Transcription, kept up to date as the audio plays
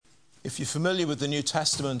If you're familiar with the New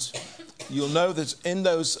Testament, you'll know that in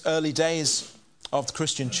those early days of the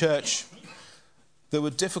Christian church, there were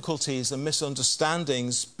difficulties and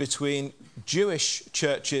misunderstandings between Jewish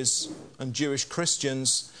churches and Jewish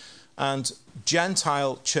Christians and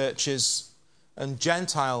Gentile churches and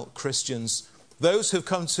Gentile Christians. Those who've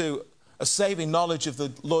come to a saving knowledge of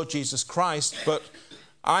the Lord Jesus Christ, but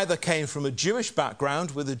either came from a Jewish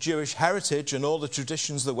background with a Jewish heritage and all the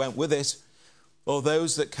traditions that went with it, or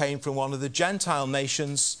those that came from one of the Gentile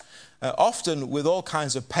nations, often with all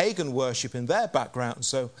kinds of pagan worship in their background.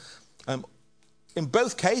 So in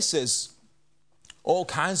both cases, all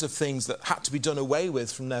kinds of things that had to be done away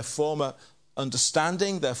with from their former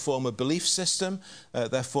understanding, their former belief system,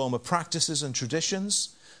 their former practices and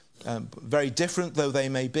traditions, very different though they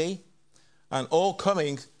may be, and all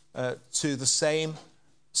coming to the same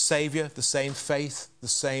Saviour, the same faith, the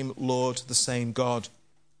same Lord, the same God,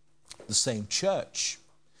 the same church.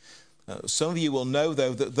 Some of you will know,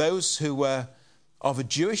 though, that those who were of a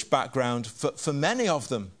Jewish background, for many of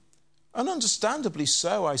them, and understandably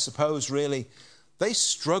so, I suppose, really, they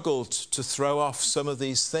struggled to throw off some of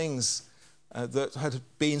these things that had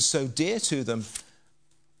been so dear to them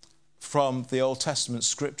from the Old Testament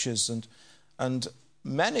scriptures. And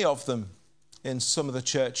many of them in some of the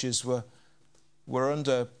churches were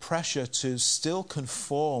under pressure to still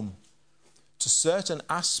conform to certain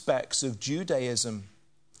aspects of Judaism,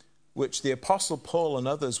 which the Apostle Paul and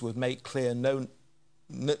others would make clear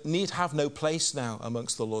need have no place now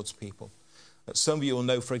amongst the Lord's people. Some of you will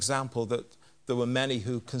know, for example, that there were many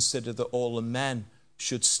who considered that all the men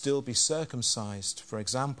should still be circumcised, for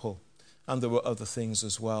example, and there were other things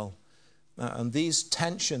as well. And these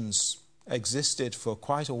tensions existed for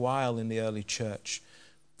quite a while in the early church.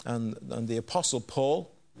 And the Apostle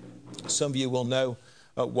Paul, some of you will know,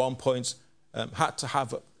 at one point had to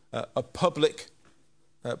have a public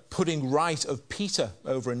putting right of Peter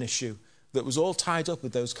over an issue that was all tied up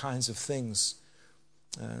with those kinds of things.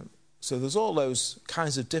 So there's all those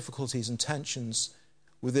kinds of difficulties and tensions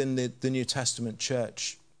within the New Testament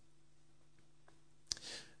church.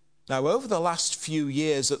 Now, over the last few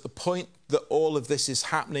years, at the point that all of this is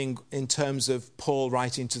happening in terms of Paul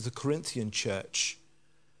writing to the Corinthian church,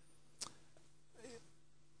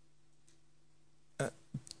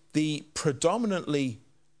 the predominantly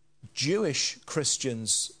Jewish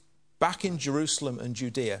Christians back in Jerusalem and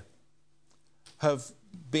Judea have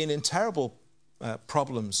been in terrible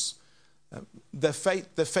problems. They've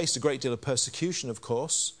faced a great deal of persecution, of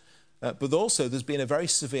course, but also there's been a very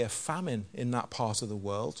severe famine in that part of the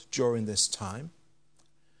world during this time.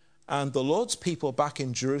 And the Lord's people back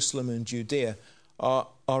in Jerusalem and Judea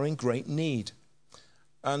are in great need.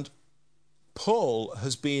 And Paul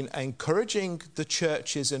has been encouraging the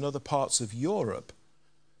churches in other parts of Europe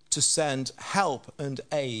to send help and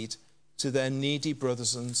aid to their needy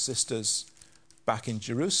brothers and sisters back in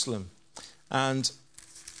Jerusalem. And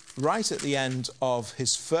right at the end of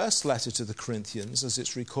his first letter to the Corinthians, as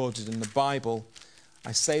it's recorded in the Bible,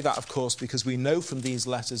 I say that, of course, because we know from these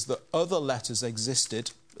letters that other letters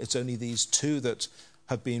existed. It's only these two that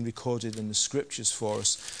have been recorded in the scriptures for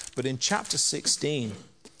us. But in chapter 16,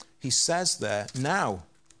 he says there, "Now,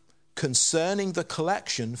 concerning the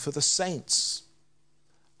collection for the saints,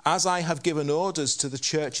 as I have given orders to the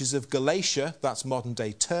churches of Galatia," that's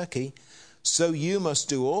modern-day Turkey, "so you must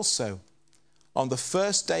do also. On the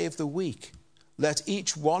first day of the week, let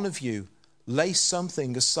each one of you lay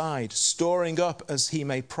something aside, storing up as he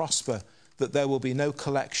may prosper, that there will be no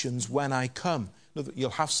collections when I come."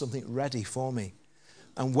 You'll have something ready for me.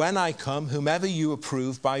 "And when I come, whomever you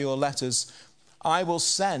approve by your letters, I will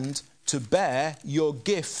send to bear your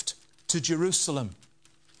gift to Jerusalem."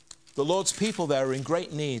 The Lord's people there are in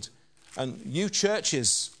great need. And you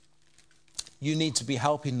churches, you need to be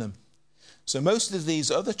helping them. So most of these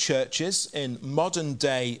other churches in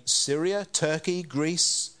modern-day Syria, Turkey,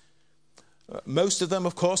 Greece, most of them,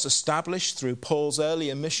 of course, established through Paul's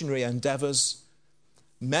earlier missionary endeavours,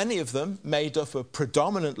 many of them made up of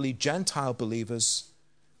predominantly Gentile believers.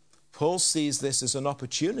 Paul sees this as an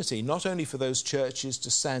opportunity, not only for those churches to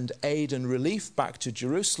send aid and relief back to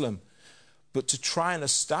Jerusalem, but to try and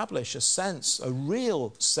establish a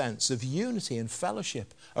real sense of unity and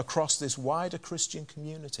fellowship across this wider Christian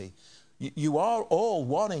community. You are all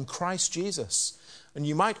one in Christ Jesus, and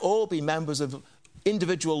you might all be members of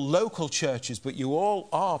individual local churches, but you all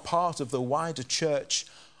are part of the wider church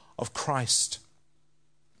of Christ.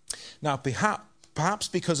 Now, perhaps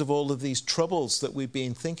because of all of these troubles that we've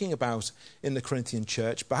been thinking about in the Corinthian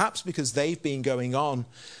church, perhaps because they've been going on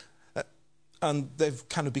and they've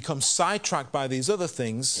kind of become sidetracked by these other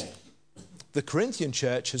things, the Corinthian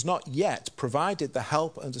church has not yet provided the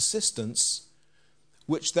help and assistance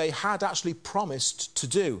which they had actually promised to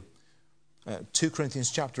do. 2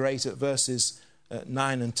 Corinthians chapter 8 at verses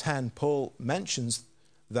 9 and 10, Paul mentions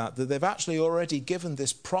that they've actually already given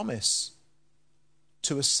this promise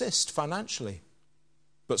to assist financially.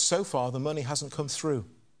 But so far the money hasn't come through.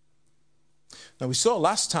 Now we saw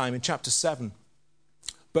last time in chapter 7,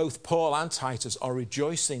 both Paul and Titus are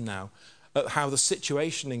rejoicing now at how the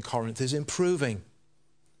situation in Corinth is improving.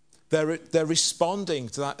 They're responding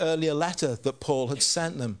to that earlier letter that Paul had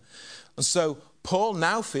sent them. And so Paul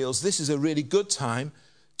now feels this is a really good time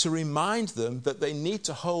to remind them that they need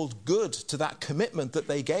to hold good to that commitment that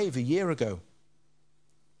they gave a year ago.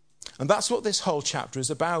 And that's what this whole chapter is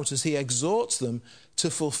about, as he exhorts them to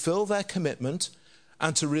fulfill their commitment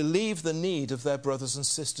and to relieve the need of their brothers and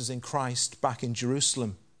sisters in Christ back in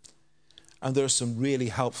Jerusalem. And there are some really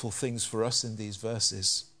helpful things for us in these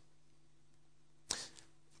verses.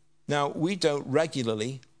 Now, we don't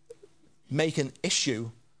regularly make an issue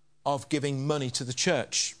of giving money to the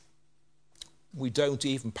church. We don't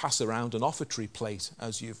even pass around an offertory plate,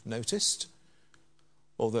 as you've noticed,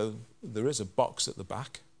 although there is a box at the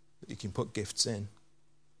back that you can put gifts in.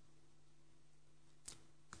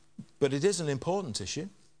 But it is an important issue,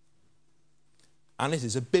 and it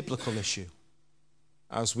is a biblical issue,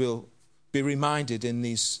 as we'll be reminded in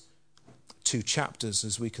these 2 chapters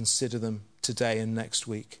as we consider them today and next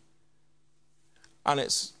week. And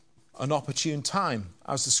it's an opportune time,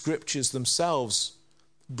 as the scriptures themselves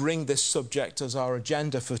bring this subject as our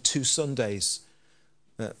agenda for 2 Sundays.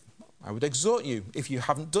 I would exhort you, if you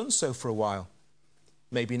haven't done so for a while,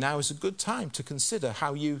 maybe now is a good time to consider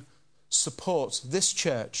how you support this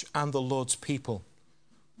church and the Lord's people.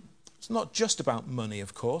 It's not just about money,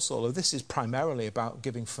 of course, although this is primarily about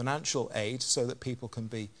giving financial aid so that people can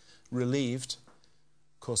be relieved.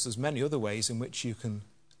 Of course, there's many other ways in which you can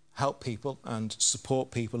help people and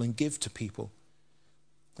support people and give to people.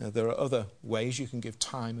 There are other ways you can give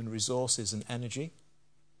time and resources and energy.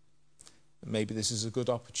 Maybe this is a good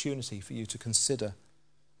opportunity for you to consider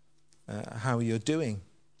how you're doing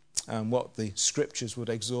and what the scriptures would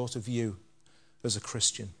exhort of you as a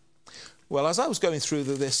Christian. Well, as I was going through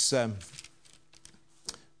this,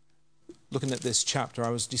 looking at this chapter, I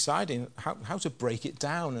was deciding how to break it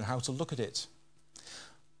down and how to look at it.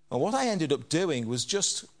 And what I ended up doing was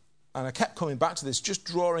just, and I kept coming back to this, just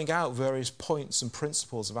drawing out various points and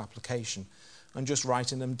principles of application and just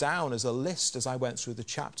writing them down as a list as I went through the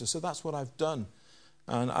chapter. So that's what I've done.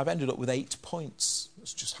 And I've ended up with 8 points.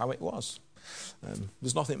 That's just how it was.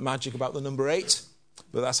 There's nothing magic about the number 8,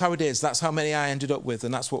 but that's how it is. That's how many I ended up with,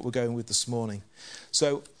 and that's what we're going with this morning.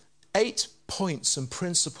 So 8 points and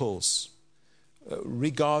principles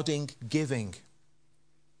regarding giving,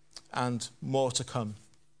 and more to come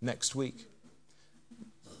next week,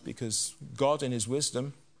 because God in his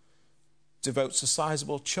wisdom devotes a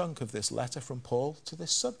sizable chunk of this letter from Paul to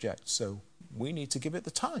this subject, so we need to give it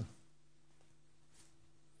the time.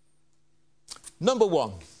 Number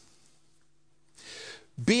 1,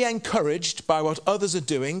 be encouraged by what others are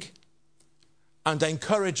doing and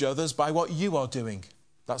encourage others by what you are doing.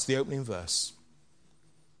 That's the opening verse.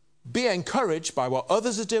 Be encouraged by what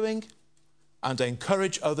others are doing and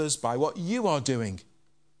encourage others by what you are doing.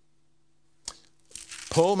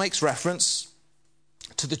 Paul makes reference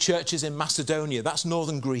to the churches in Macedonia. That's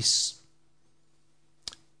northern Greece.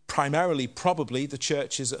 Primarily, probably, the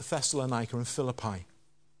churches at Thessalonica and Philippi.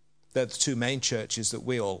 They're the 2 main churches that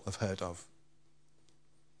we all have heard of.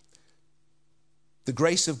 The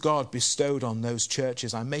grace of God bestowed on those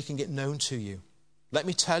churches, I'm making it known to you. Let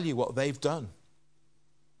me tell you what they've done.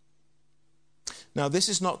 Now, this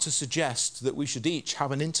is not to suggest that we should each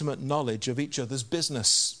have an intimate knowledge of each other's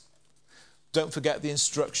business. Don't forget the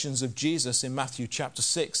instructions of Jesus in Matthew chapter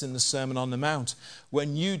 6 in the Sermon on the Mount.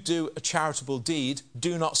 When you do a charitable deed,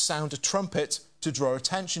 do not sound a trumpet to draw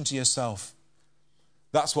attention to yourself.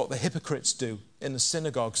 That's what the hypocrites do in the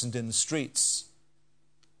synagogues and in the streets,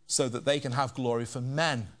 so that they can have glory for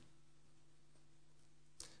men.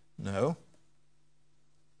 No.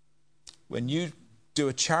 When you do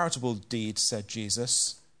a charitable deed, said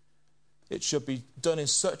Jesus, it should be done in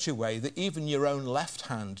such a way that even your own left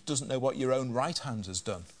hand doesn't know what your own right hand has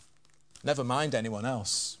done. Never mind anyone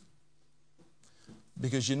else.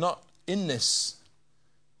 Because you're not in this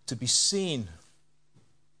to be seen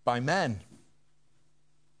by men.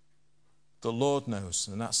 The Lord knows,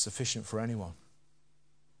 and that's sufficient for anyone.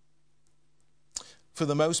 For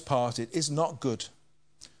the most part, it is not good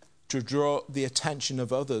to draw the attention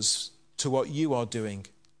of others to what you are doing.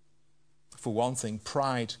 For one thing,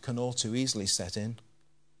 pride can all too easily set in.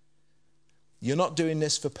 You're not doing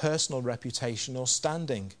this for personal reputation or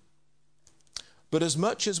standing. But as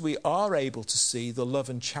much as we are able to see the love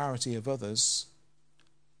and charity of others,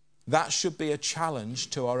 that should be a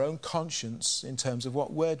challenge to our own conscience in terms of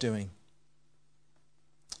what we're doing.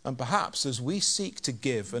 And perhaps as we seek to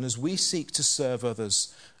give and as we seek to serve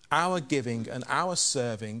others, our giving and our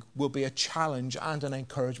serving will be a challenge and an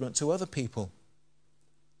encouragement to other people.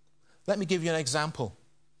 Let me give you an example.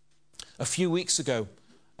 A few weeks ago,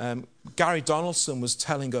 Gary Donaldson was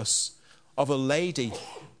telling us of a lady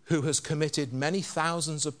who has committed many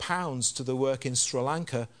thousands of pounds to the work in Sri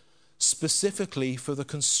Lanka, specifically for the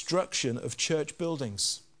construction of church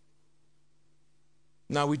buildings.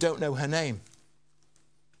 Now, we don't know her name.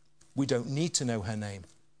 We don't need to know her name.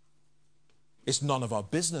 It's none of our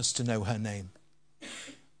business to know her name.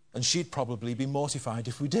 And she'd probably be mortified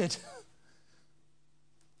if we did.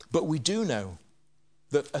 But we do know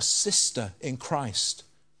that a sister in Christ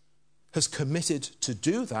has committed to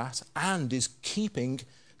do that and is keeping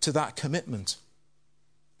to that commitment.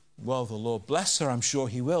 Well, the Lord bless her, I'm sure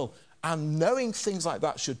he will. And knowing things like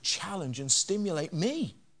that should challenge and stimulate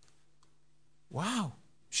me. Wow,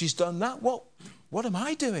 she's done that. What am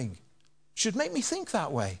I doing? Should make me think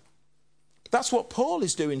that way. That's what Paul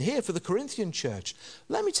is doing here for the Corinthian church.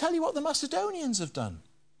 Let me tell you what the Macedonians have done.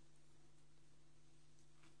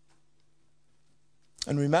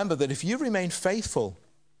 And remember that if you remain faithful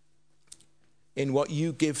in what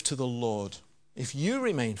you give to the Lord, if you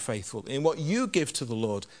remain faithful in what you give to the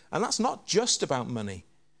Lord, and that's not just about money,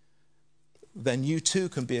 then you too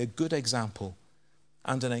can be a good example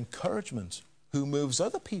and an encouragement who moves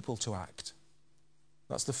other people to act.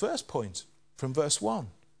 That's the first point from verse 1.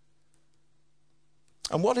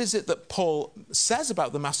 And what is it that Paul says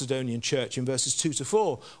about the Macedonian church in verses 2 to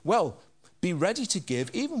 4? Well, be ready to give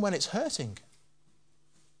even when it's hurting.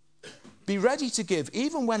 Be ready to give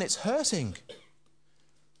even when it's hurting.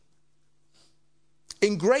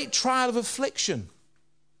 In great trial of affliction,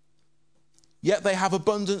 yet they have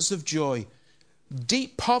abundance of joy.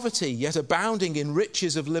 Deep poverty, yet abounding in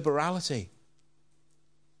riches of liberality.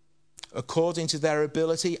 According to their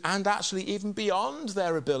ability, and actually even beyond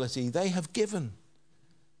their ability, they have given.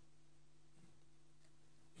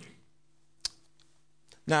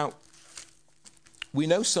 Now, we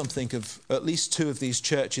know something of at least two of these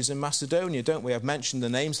churches in Macedonia, don't we? I've mentioned the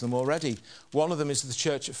names of them already. One of them is the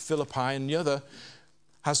church at Philippi, and the other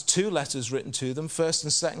has two letters written to them, 1st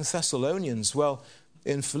and 2nd Thessalonians. Well,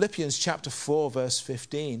 in Philippians chapter 4, verse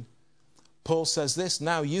 15, Paul says this,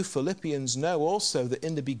 "Now you Philippians know also that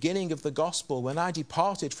in the beginning of the gospel, when I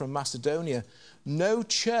departed from Macedonia, no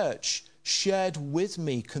church shared with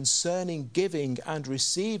me concerning giving and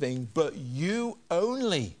receiving, but you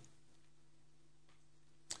only."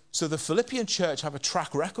 So the Philippian church have a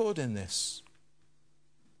track record in this.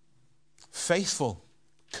 Faithful,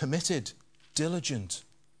 committed, diligent,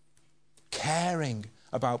 caring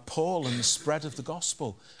about Paul and the spread of the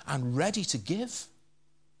gospel, and ready to give.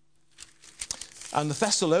 And the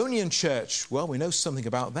Thessalonian church, well, we know something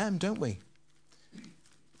about them, don't we?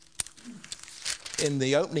 In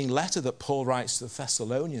the opening letter that Paul writes to the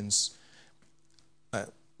Thessalonians,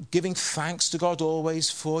 giving thanks to God always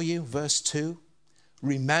for you, verse 2,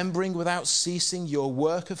 remembering without ceasing your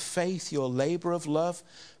work of faith, your labor of love,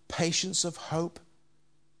 patience of hope.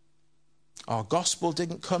 Our gospel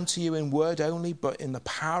didn't come to you in word only, but in the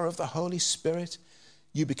power of the Holy Spirit.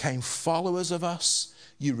 You became followers of us.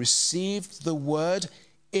 You received the word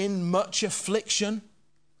in much affliction.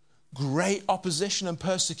 Great opposition and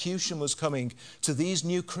persecution was coming to these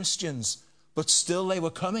new Christians, but still they were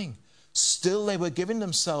coming. Still they were giving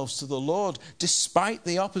themselves to the Lord despite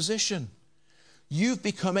the opposition. You've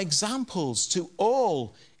become examples to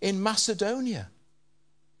all in Macedonia.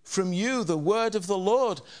 From you, the word of the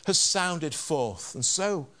Lord has sounded forth, and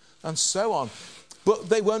so on. But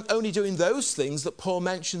they weren't only doing those things that Paul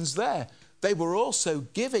mentions there. They were also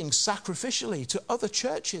giving sacrificially to other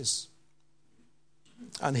churches.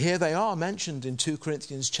 And here they are mentioned in 2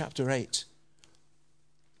 Corinthians chapter 8.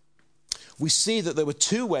 We see that there were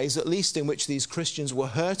two ways, at least, in which these Christians were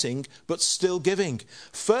hurting, but still giving.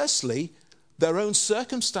 Firstly, their own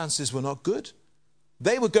circumstances were not good.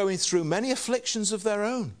 They were going through many afflictions of their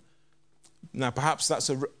own. Now, perhaps that's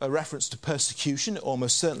a reference to persecution. It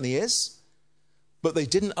almost certainly is. But they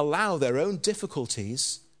didn't allow their own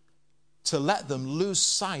difficulties to let them lose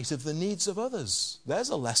sight of the needs of others. There's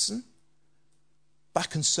a lesson. That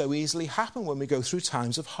can so easily happen when we go through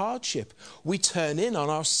times of hardship. We turn in on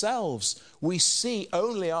ourselves. We see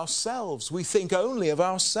only ourselves. We think only of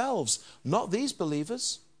ourselves, not these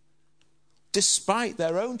believers. Despite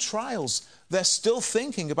their own trials, they're still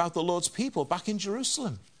thinking about the Lord's people back in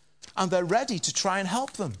Jerusalem. and they're ready to try and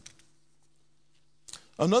help them.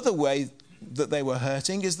 Another way that they were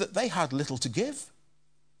hurting is that they had little to give.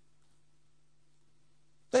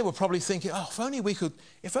 They were probably thinking, oh, if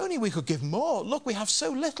only we could give more. Look, we have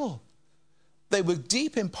so little. They were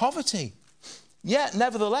deep in poverty. Yet,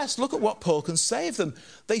 nevertheless, look at what Paul can say of them.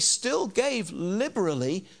 They still gave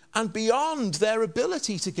liberally and beyond their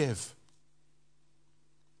ability to give.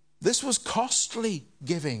 This was costly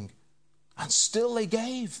giving, and still they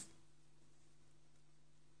gave.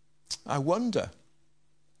 I wonder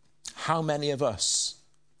how many of us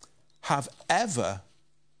have ever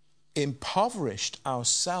impoverished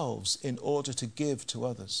ourselves in order to give to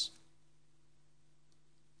others.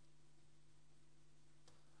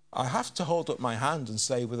 I have to hold up my hand and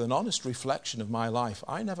say, with an honest reflection of my life,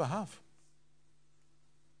 I never have.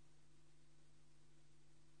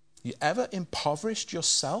 You ever impoverished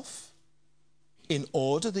yourself in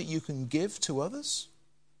order that you can give to others?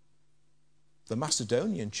 The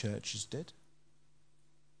Macedonian churches did.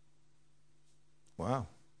 Wow.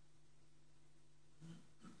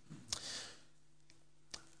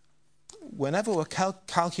 Whenever we're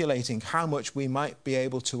calculating how much we might be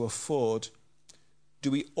able to afford,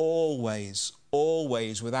 do we always,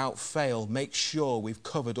 without fail, make sure we've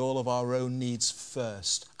covered all of our own needs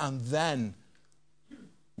first, and then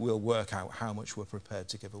we'll work out how much we're prepared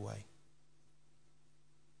to give away?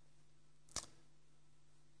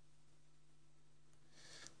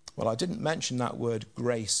 Well, I didn't mention that word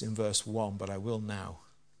grace in verse 1, but I will now,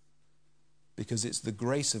 because it's the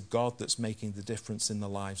grace of God that's making the difference in the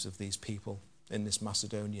lives of these people in this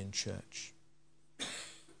Macedonian church.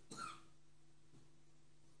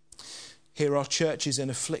 Here are churches in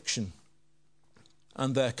affliction,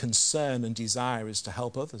 and their concern and desire is to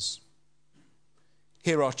help others.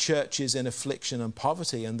 Here are churches in affliction and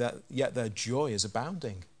poverty, and yet their joy is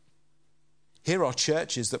abounding. Here are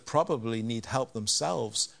churches that probably need help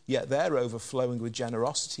themselves, yet they're overflowing with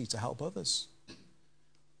generosity to help others.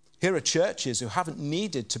 Here are churches who haven't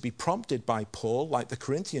needed to be prompted by Paul like the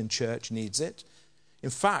Corinthian church needs it.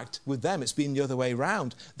 In fact, with them it's been the other way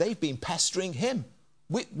around. They've been pestering him.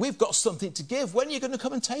 We've got something to give. When are you going to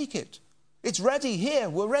come and take it? It's ready here.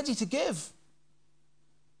 We're ready to give.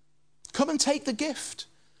 Come and take the gift.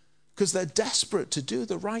 Because they're desperate to do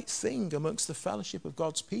the right thing amongst the fellowship of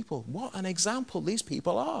God's people. What an example these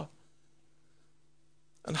people are.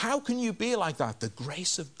 And how can you be like that? The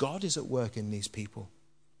grace of God is at work in these people.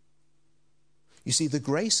 You see, the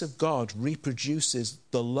grace of God reproduces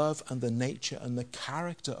the love and the nature and the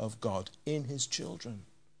character of God in his children.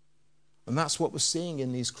 And that's what we're seeing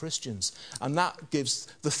in these Christians. And that gives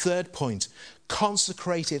the third point.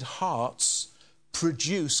 Consecrated hearts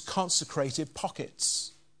produce consecrated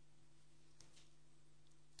pockets.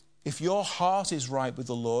 If your heart is right with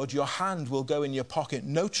the Lord, your hand will go in your pocket,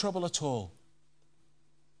 no trouble at all.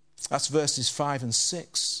 That's verses 5 and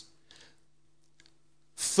 6.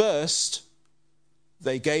 First,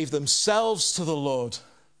 they gave themselves to the Lord.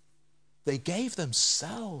 They gave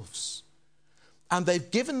themselves. And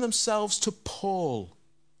they've given themselves to Paul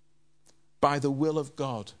by the will of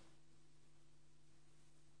God.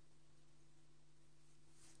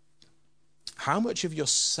 How much of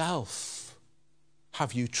yourself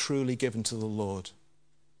have you truly given to the Lord?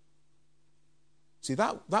 See,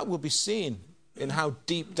 that will be seen in how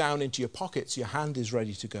deep down into your pockets your hand is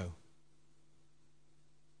ready to go.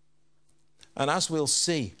 And as we'll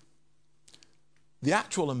see, the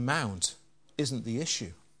actual amount isn't the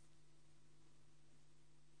issue.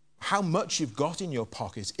 How much you've got in your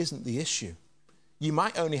pocket isn't the issue. You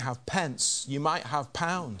might only have pence, you might have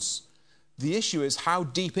pounds. The issue is how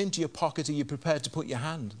deep into your pocket are you prepared to put your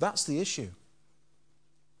hand? That's the issue.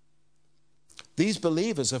 These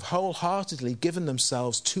believers have wholeheartedly given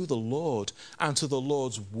themselves to the Lord and to the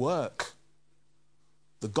Lord's work.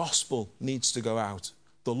 The gospel needs to go out.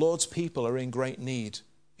 The Lord's people are in great need.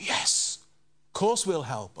 Yes, of course we'll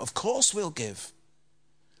help. Of course we'll give.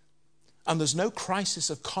 And there's no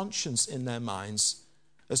crisis of conscience in their minds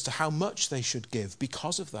as to how much they should give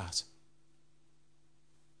because of that.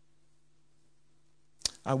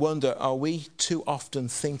 I wonder, are we too often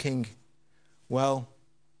thinking, well,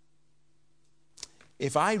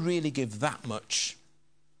 if I really give that much,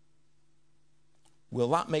 will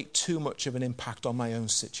that make too much of an impact on my own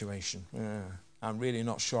situation? I'm really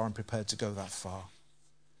not sure I'm prepared to go that far.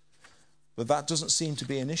 But that doesn't seem to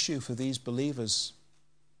be an issue for these believers.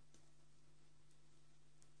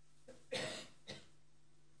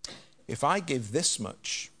 If I give this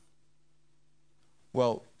much,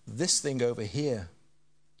 well, this thing over here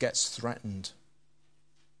gets threatened.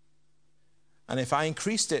 And if I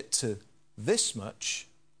increased it to this much,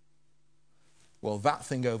 well, that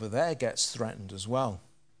thing over there gets threatened as well.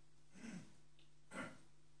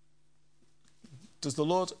 Does the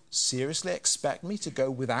Lord seriously expect me to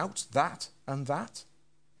go without that and that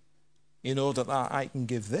in order that I can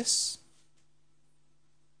give this?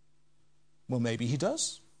 Well, maybe he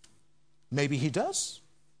does. Maybe he does.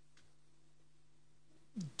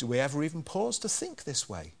 Do we ever even pause to think this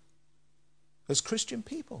way as Christian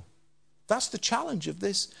people? That's the challenge of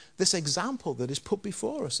this example that is put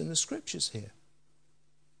before us in the scriptures here.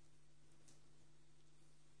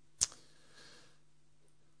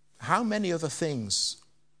 How many other things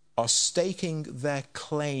are staking their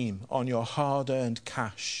claim on your hard-earned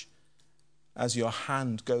cash as your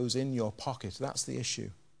hand goes in your pocket? That's the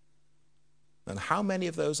issue. And how many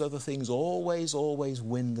of those other things always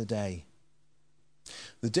win the day?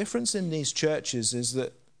 The difference in these churches is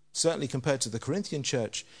that, certainly compared to the Corinthian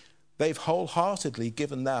church, they've wholeheartedly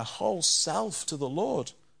given their whole self to the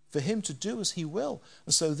Lord for him to do as he will.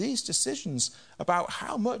 And so these decisions about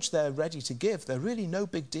how much they're ready to give, they're really no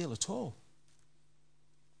big deal at all.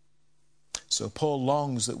 So Paul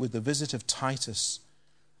longs that with the visit of Titus,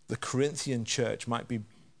 the Corinthian church might be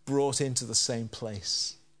brought into the same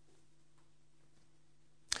place.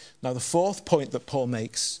 Now, the fourth point that Paul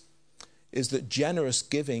makes is that generous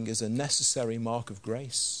giving is a necessary mark of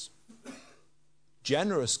grace.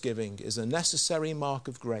 Generous giving is a necessary mark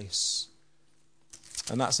of grace.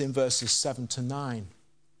 And that's in verses 7 to 9.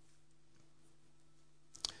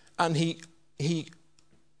 And he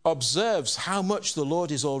observes how much the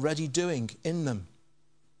Lord is already doing in them.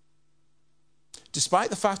 Despite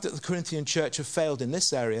the fact that the Corinthian church have failed in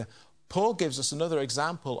this area, Paul gives us another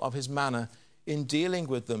example of his manner in dealing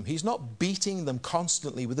with them. He's not beating them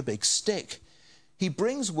constantly with a big stick. He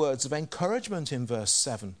brings words of encouragement in verse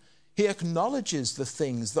 7. He acknowledges the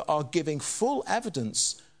things that are giving full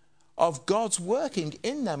evidence of God's working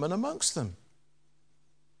in them and amongst them.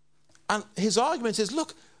 And his argument is,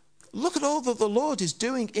 look at all that the Lord is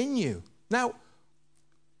doing in you. Now,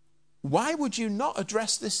 why would you not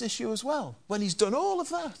address this issue as well when he's done all of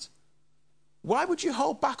that? Why would you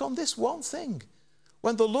hold back on this one thing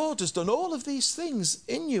when the Lord has done all of these things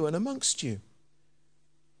in you and amongst you?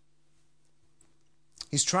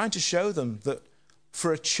 He's trying to show them that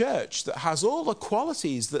for a church that has all the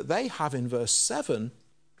qualities that they have in verse 7,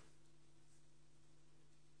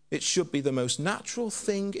 it should be the most natural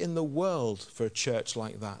thing in the world for a church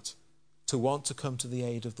like that to want to come to the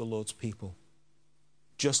aid of the Lord's people,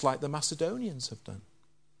 just like the Macedonians have done.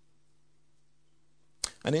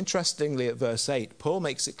 And interestingly, at verse 8, Paul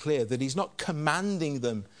makes it clear that he's not commanding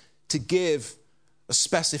them to give a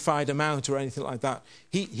specified amount or anything like that.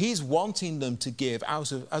 He's wanting them to give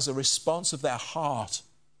as a response of their heart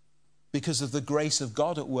because of the grace of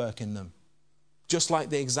God at work in them, just like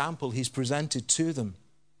the example he's presented to them.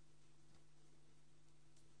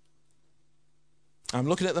 I'm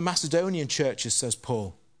looking at the Macedonian churches, says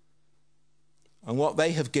Paul, and what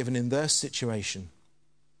they have given in their situation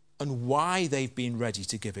and why they've been ready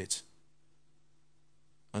to give it.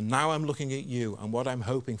 And now I'm looking at you, and what I'm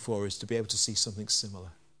hoping for is to be able to see something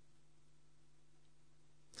similar.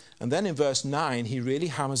 And then in verse 9, he really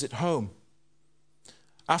hammers it home.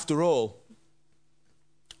 After all,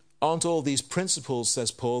 aren't all these principles,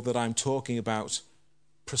 says Paul, that I'm talking about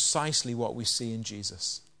precisely what we see in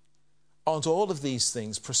Jesus? Aren't all of these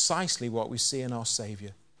things precisely what we see in our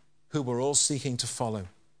Saviour, who we're all seeking to follow?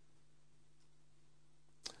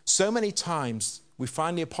 So many times we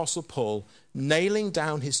find the Apostle Paul nailing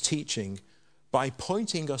down his teaching by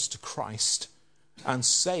pointing us to Christ and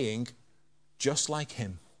saying, just like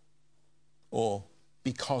him, or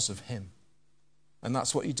because of him. And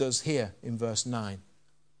that's what he does here in verse 9.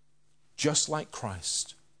 Just like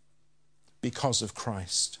Christ, because of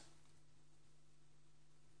Christ.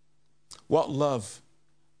 What love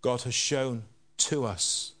God has shown to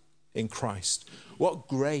us in Christ. What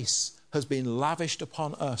grace has been lavished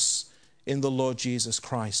upon us in the Lord Jesus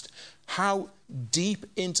Christ. How deep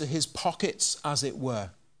into his pockets, as it were,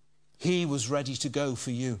 he was ready to go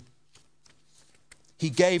for you. He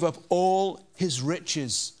gave up all his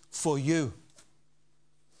riches for you.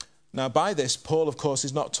 Now, by this, Paul, of course,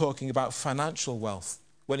 is not talking about financial wealth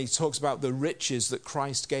when he talks about the riches that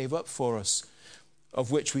Christ gave up for us, of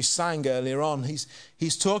which we sang earlier on.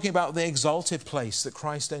 He's talking about the exalted place that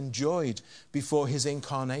Christ enjoyed before his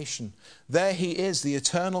incarnation. There he is, the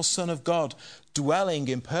eternal Son of God, dwelling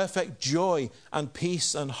in perfect joy and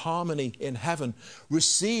peace and harmony in heaven,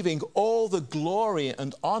 receiving all the glory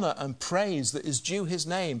and honor and praise that is due his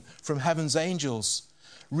name from heaven's angels,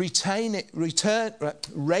 reigning,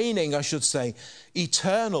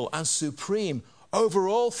 eternal and supreme over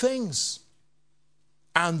all things.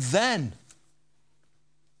 And then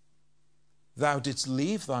thou didst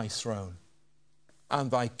leave thy throne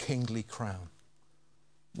and thy kingly crown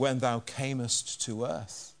when thou camest to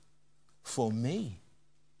earth for me,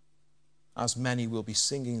 as many will be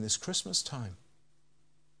singing this Christmas time.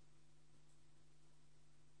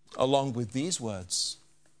 Along with these words,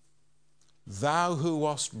 thou who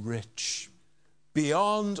wast rich,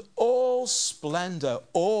 beyond all splendour,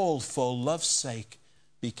 all for love's sake,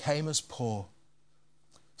 became as poor.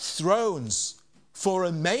 Thrones for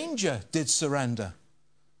a manger did surrender,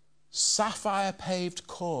 sapphire-paved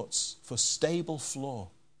courts for stable floor.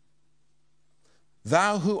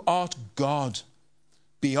 Thou who art God,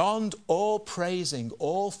 beyond all praising,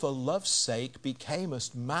 all for love's sake,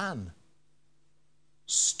 becamest man,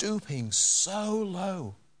 stooping so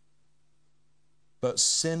low, but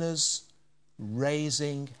sinners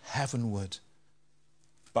raising heavenward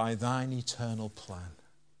by thine eternal plan.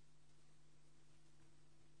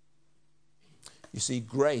 You see,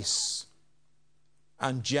 grace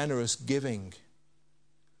and generous giving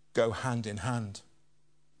go hand in hand.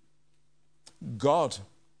 God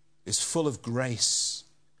is full of grace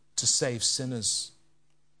to save sinners,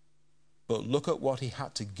 but look at what he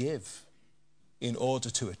had to give in order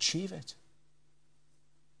to achieve it.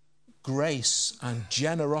 Grace and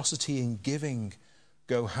generosity in giving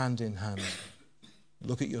go hand in hand.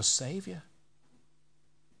 Look at your Saviour.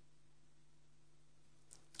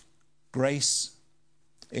 Grace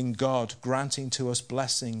in God granting to us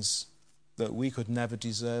blessings that we could never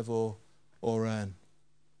deserve or earn.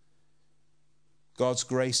 God's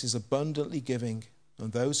grace is abundantly giving,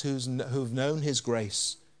 and those who've known his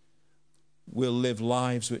grace will live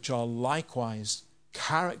lives which are likewise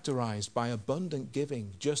characterized by abundant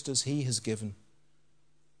giving, just as he has given.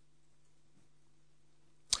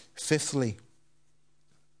 Fifthly,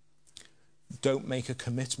 don't make a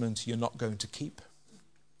commitment you're not going to keep.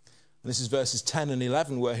 And this is verses 10 and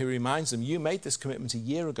 11 where he reminds them, you made this commitment a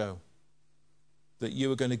year ago that you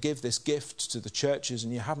were going to give this gift to the churches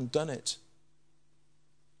and you haven't done it.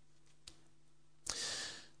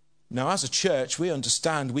 Now, as a church, we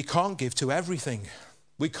understand we can't give to everything.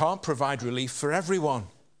 We can't provide relief for everyone.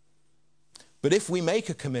 But if we make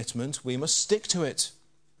a commitment, we must stick to it.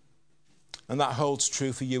 And that holds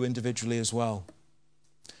true for you individually as well.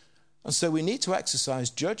 And so we need to exercise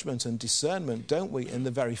judgment and discernment, don't we, in the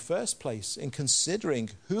very first place, in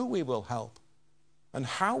considering who we will help and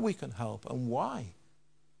how we can help and why.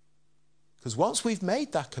 Because once we've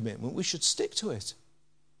made that commitment, we should stick to it.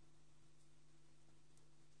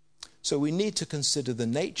 So we need to consider the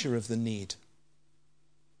nature of the need.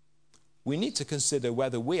 We need to consider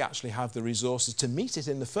whether we actually have the resources to meet it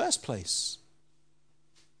in the first place.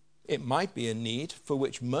 It might be a need for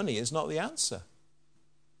which money is not the answer.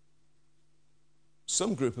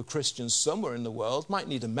 Some group of Christians somewhere in the world might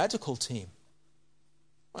need a medical team.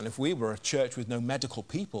 And if we were a church with no medical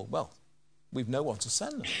people, well, we've no one to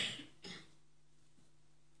send them.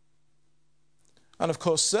 And of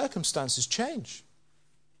course, circumstances change.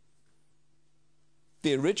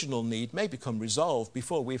 The original need may become resolved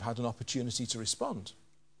before we've had an opportunity to respond.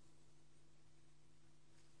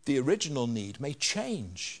 The original need may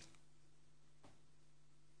change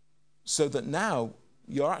so that now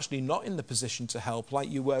you're actually not in the position to help like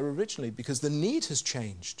you were originally because the need has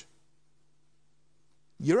changed.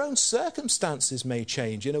 Your own circumstances may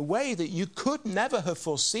change in a way that you could never have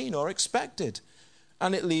foreseen or expected,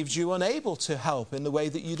 and it leaves you unable to help in the way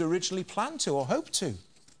that you'd originally planned to or hoped to.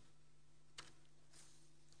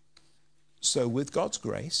 So with God's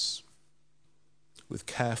grace, with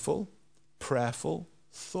careful, prayerful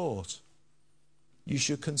thought, we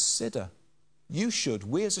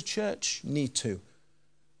as a church need to,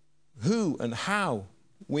 who and how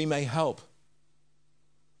we may help.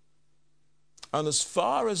 And as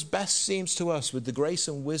far as best seems to us with the grace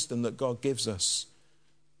and wisdom that God gives us,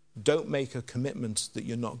 don't make a commitment that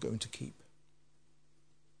you're not going to keep.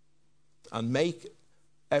 And make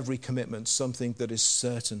every commitment something that is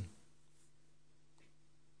certain.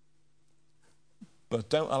 But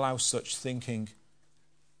don't allow such thinking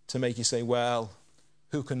to make you say, well,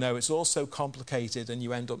 who can know? It's all so complicated, and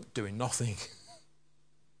you end up doing nothing.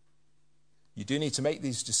 You do need to make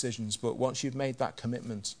these decisions, but once you've made that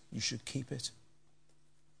commitment, you should keep it.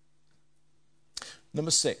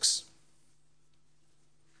 Number 6,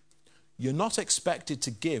 you're not expected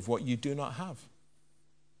to give what you do not have.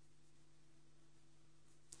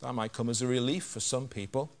 That might come as a relief for some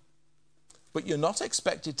people. But you're not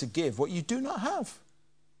expected to give what you do not have.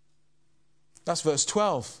 That's verse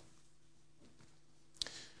 12.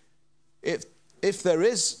 If there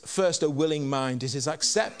is first a willing mind, it is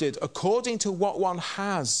accepted according to what one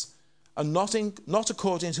has, and not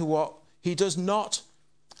according to what he does not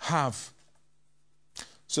have.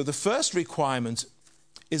 So the first requirement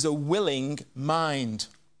is a willing mind.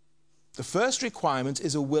 The first requirement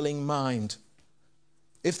is a willing mind.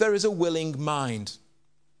 If there is a willing mind,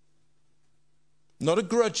 not a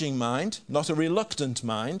grudging mind, not a reluctant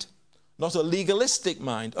mind, not a legalistic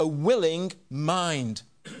mind, a willing mind.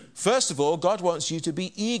 First of all, God wants you to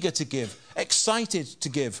be eager to give, excited to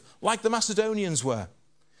give, like the Macedonians were.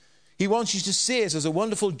 He wants you to see it as a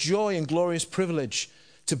wonderful joy and glorious privilege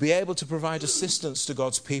to be able to provide assistance to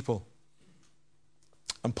God's people.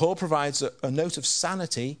 And Paul provides a note of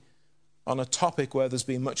sanity on a topic where there's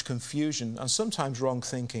been much confusion and sometimes wrong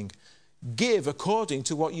thinking. Give according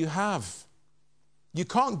to what you have. You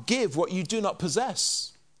can't give what you do not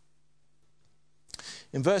possess.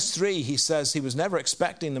 In verse 3, he says he was never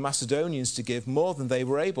expecting the Macedonians to give more than they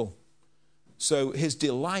were able. So his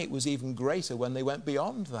delight was even greater when they went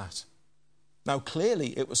beyond that. Now,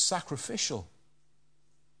 clearly, it was sacrificial.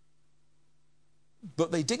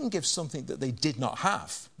 But they didn't give something that they did not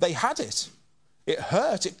have. They had it. It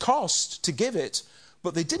hurt, it cost to give it,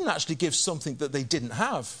 but they didn't actually give something that they didn't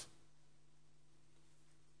have.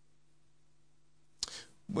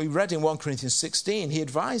 We read in 1 Corinthians 16, he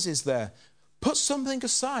advises there, put something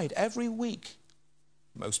aside every week.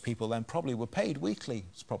 Most people then probably were paid weekly.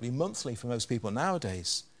 It's probably monthly for most people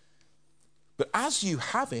nowadays. But as you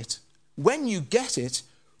have it, when you get it,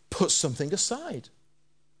 put something aside.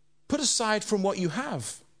 Put aside from what you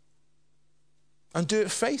have. And do it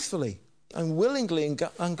faithfully and willingly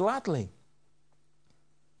and gladly.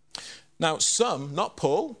 Now, some, not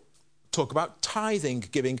Paul, talk about tithing,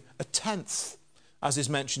 giving a tenth, as is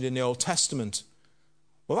mentioned in the Old Testament.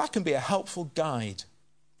 Well, that can be a helpful guide,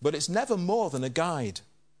 but it's never more than a guide.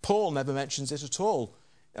 Paul never mentions it at all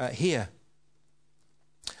here.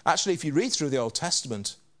 Actually, if you read through the Old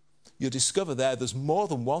Testament, you'll discover there's more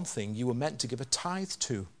than one thing you were meant to give a tithe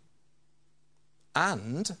to.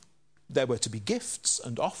 And there were to be gifts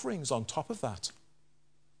and offerings on top of that.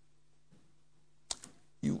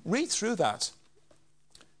 You read through that,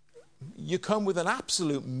 you come with an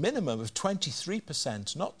absolute minimum of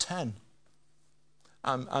 23%, not 10%.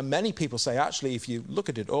 And many people say, actually, if you look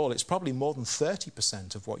at it all, it's probably more than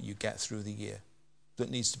 30% of what you get through the year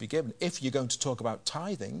that needs to be given, if you're going to talk about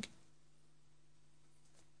tithing.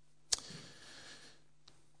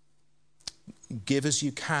 Give as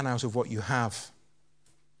you can out of what you have.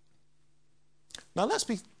 Now, let's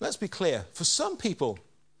be clear. For some people,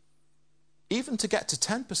 even to get to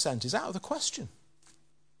 10% is out of the question.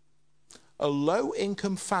 A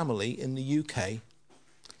low-income family in the UK,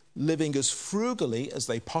 living as frugally as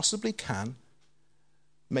they possibly can,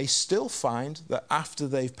 may still find that after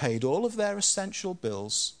they've paid all of their essential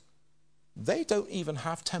bills, they don't even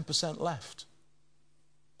have 10% left.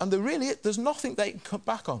 And there's nothing they can cut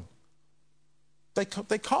back on. They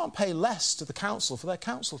can't pay less to the council for their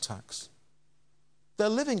council tax. They're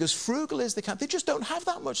living as frugally as they can. They just don't have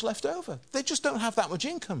that much left over. They just don't have that much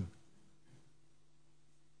income.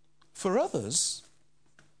 For others,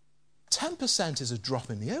 10% is a drop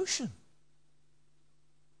in the ocean.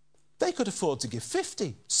 They could afford to give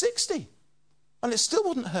 50, 60, and it still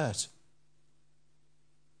wouldn't hurt.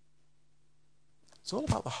 It's all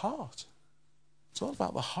about the heart. It's all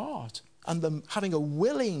about the heart and them having a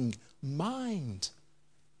willing mind.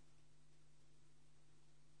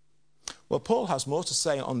 Well, Paul has more to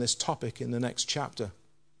say on this topic in the next chapter,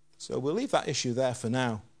 so we'll leave that issue there for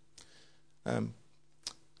now.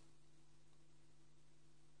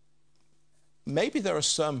 Maybe there are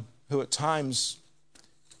some who at times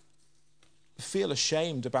feel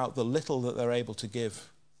ashamed about the little that they're able to give,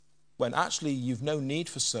 when actually you've no need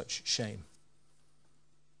for such shame.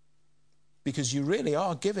 Because you really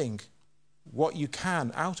are giving what you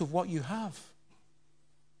can out of what you have.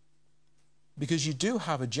 Because you do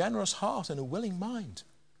have a generous heart and a willing mind.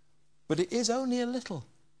 But it is only a little.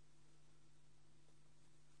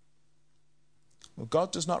 Well,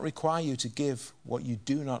 God does not require you to give what you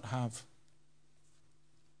do not have.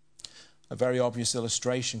 A very obvious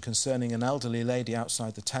illustration concerning an elderly lady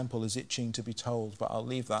outside the temple is itching to be told, but I'll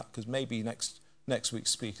leave that because maybe next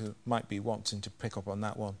week's speaker might be wanting to pick up on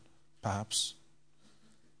that one, perhaps.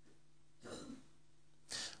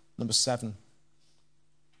 Number 7.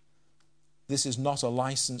 This is not a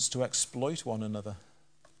license to exploit one another.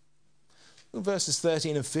 Verses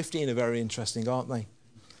 13 and 15 are very interesting, aren't they?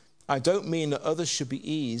 I don't mean that others should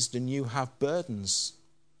be eased and you have burdens,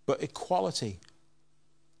 but equality.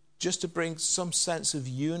 Just to bring some sense of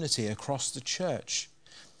unity across the church.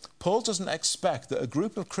 Paul doesn't expect that a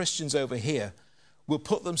group of Christians over here will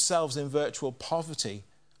put themselves in virtual poverty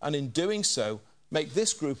and in doing so make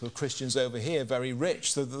this group of Christians over here very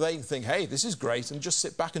rich so that they can think, hey, this is great, and just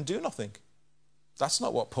sit back and do nothing. That's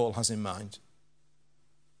not what Paul has in mind.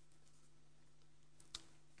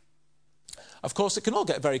 Of course, it can all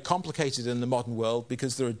get very complicated in the modern world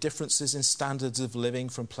because there are differences in standards of living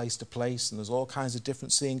from place to place, and there's all kinds of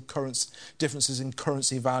differences in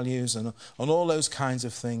currency values and all those kinds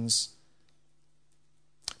of things.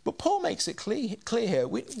 But Paul makes it clear here,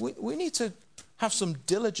 we need to have some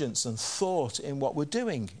diligence and thought in what we're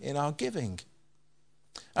doing, in our giving,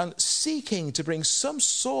 and seeking to bring some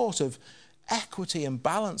sort of equity and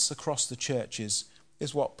balance across the churches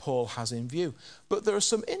is what Paul has in view. But there are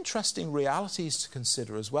some interesting realities to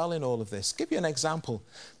consider as well in all of this. Give you an example.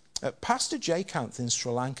 Pastor Jayanth in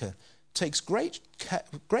Sri Lanka takes great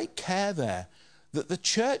care there that the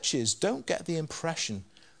churches don't get the impression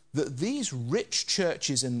that these rich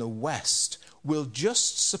churches in the West will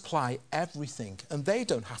just supply everything and they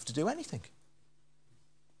don't have to do anything.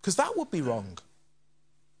 Because that would be wrong.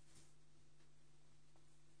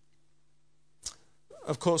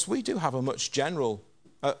 Of course, we do have a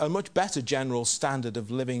much better general standard of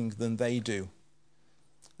living than they do.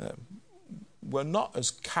 We're not as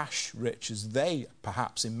cash rich as they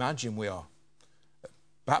perhaps imagine we are.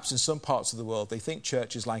 Perhaps in some parts of the world, they think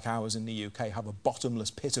churches like ours in the UK have a bottomless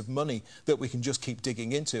pit of money that we can just keep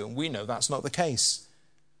digging into, and we know that's not the case.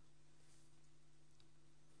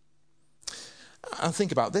 And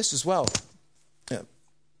think about this as well.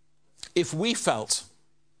 If we felt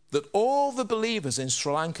that all the believers in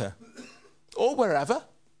Sri Lanka, or wherever,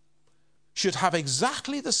 should have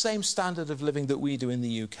exactly the same standard of living that we do in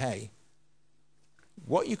the UK,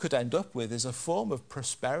 what you could end up with is a form of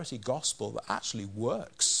prosperity gospel that actually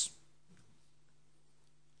works.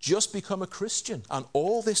 Just become a Christian and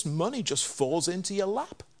all this money just falls into your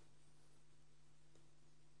lap.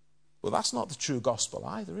 Well, that's not the true gospel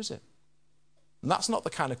either, is it? And that's not the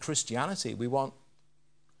kind of Christianity we want.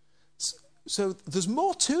 So there's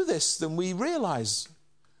more to this than we realise.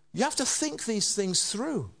 You have to think these things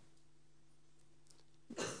through.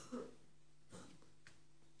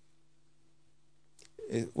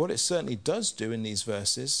 What it certainly does do in these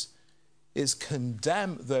verses is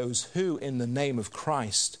condemn those who, in the name of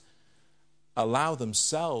Christ, allow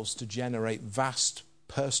themselves to generate vast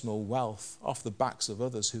personal wealth off the backs of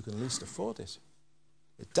others who can least afford it.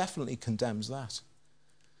 It definitely condemns that.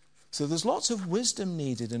 So there's lots of wisdom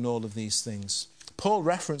needed in all of these things. Paul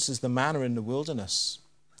references the manna in the wilderness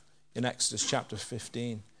in Exodus chapter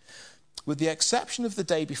 15. With the exception of the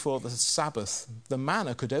day before the Sabbath, the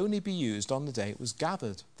manna could only be used on the day it was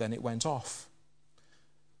gathered. Then it went off.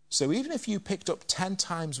 So even if you picked up 10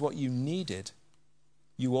 times what you needed,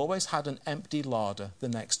 you always had an empty larder the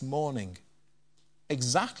next morning.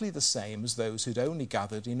 Exactly the same as those who'd only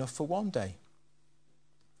gathered enough for one day.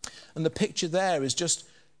 And the picture there is just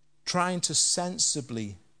trying to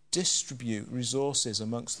sensibly distribute resources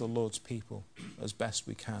amongst the Lord's people as best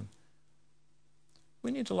we can. We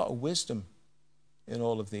need a lot of wisdom in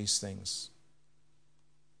all of these things.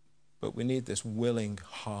 But we need this willing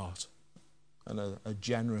heart and a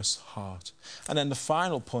generous heart. And then the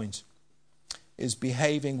final point is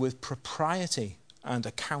behaving with propriety and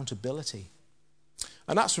accountability.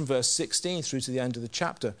 And that's from verse 16 through to the end of the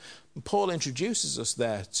chapter. And Paul introduces us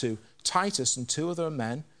there to Titus and 2 other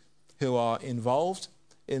men who are involved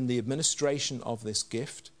in the administration of this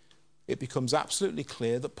gift. It becomes absolutely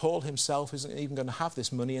clear that Paul himself isn't even going to have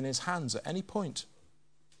this money in his hands at any point.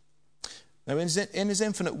 Now, in his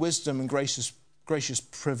infinite wisdom and gracious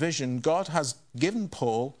provision, God has given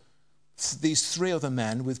Paul these 3 other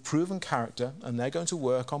men with proven character, and they're going to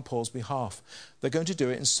work on Paul's behalf. They're going to do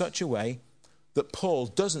it in such a way that Paul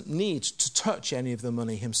doesn't need to touch any of the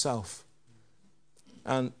money himself.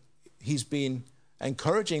 And he's been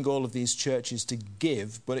encouraging all of these churches to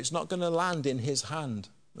give, but it's not going to land in his hand.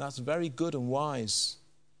 That's very good and wise.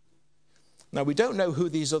 Now, we don't know who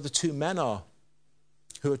these other 2 men are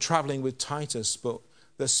who are travelling with Titus, but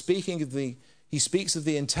he speaks of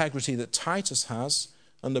the integrity that Titus has,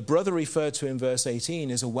 and the brother referred to in verse 18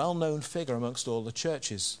 is a well-known figure amongst all the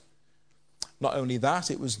churches. Not only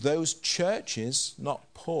that, it was those churches,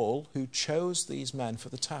 not Paul, who chose these men for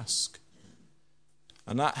the task.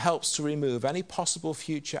 And that helps to remove any possible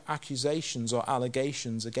future accusations or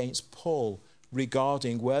allegations against Paul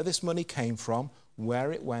regarding where this money came from,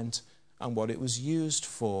 where it went, and what it was used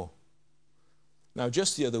for. Now,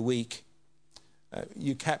 just the other week,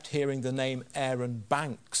 you kept hearing the name Aaron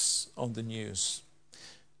Banks on the news.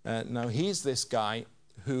 Now, he's this guy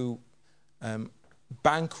who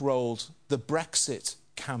bankrolled the Brexit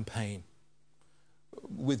campaign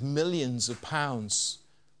with millions of pounds,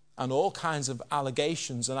 and all kinds of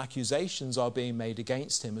allegations and accusations are being made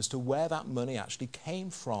against him as to where that money actually came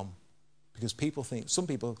from. because some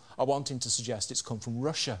people are wanting to suggest it's come from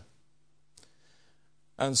Russia.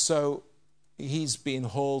 And so he's been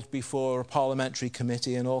hauled before a parliamentary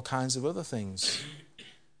committee and all kinds of other things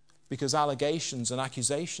because allegations and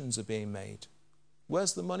accusations are being made.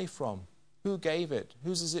 Where's the money from? Who gave it?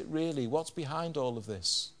 Whose is it really? What's behind all of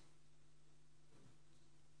this?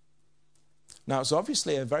 Now, it's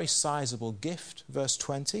obviously a very sizable gift, verse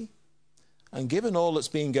 20. And given all that's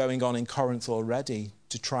been going on in Corinth already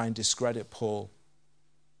to try and discredit Paul,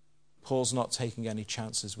 Paul's not taking any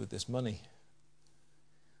chances with this money.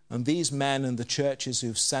 And these men and the churches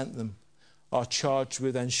who've sent them are charged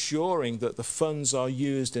with ensuring that the funds are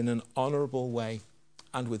used in an honourable way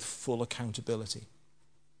and with full accountability.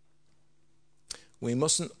 We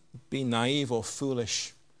mustn't be naive or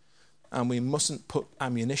foolish, and we mustn't put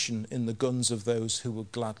ammunition in the guns of those who will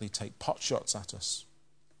gladly take pot shots at us.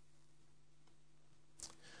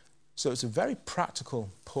 So it's a very practical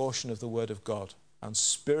portion of the Word of God and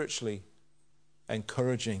spiritually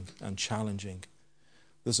encouraging and challenging.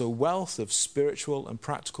 There's a wealth of spiritual and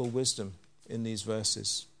practical wisdom in these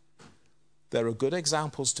verses. There are good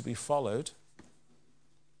examples to be followed,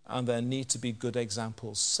 and there need to be good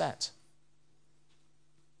examples set.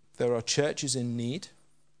 There are churches in need,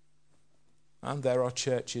 and there are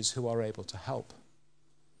churches who are able to help.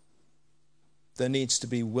 There needs to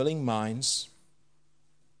be willing minds,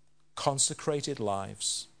 consecrated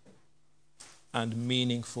lives, and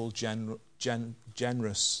meaningful,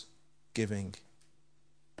 generous giving.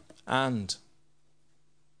 And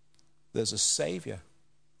there's a Saviour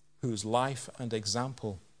whose life and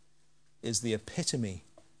example is the epitome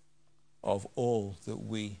of all that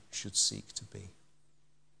we should seek to be.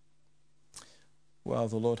 Well,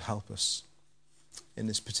 the Lord help us in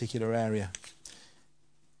this particular area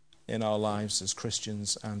in our lives as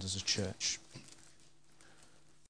Christians and as a church.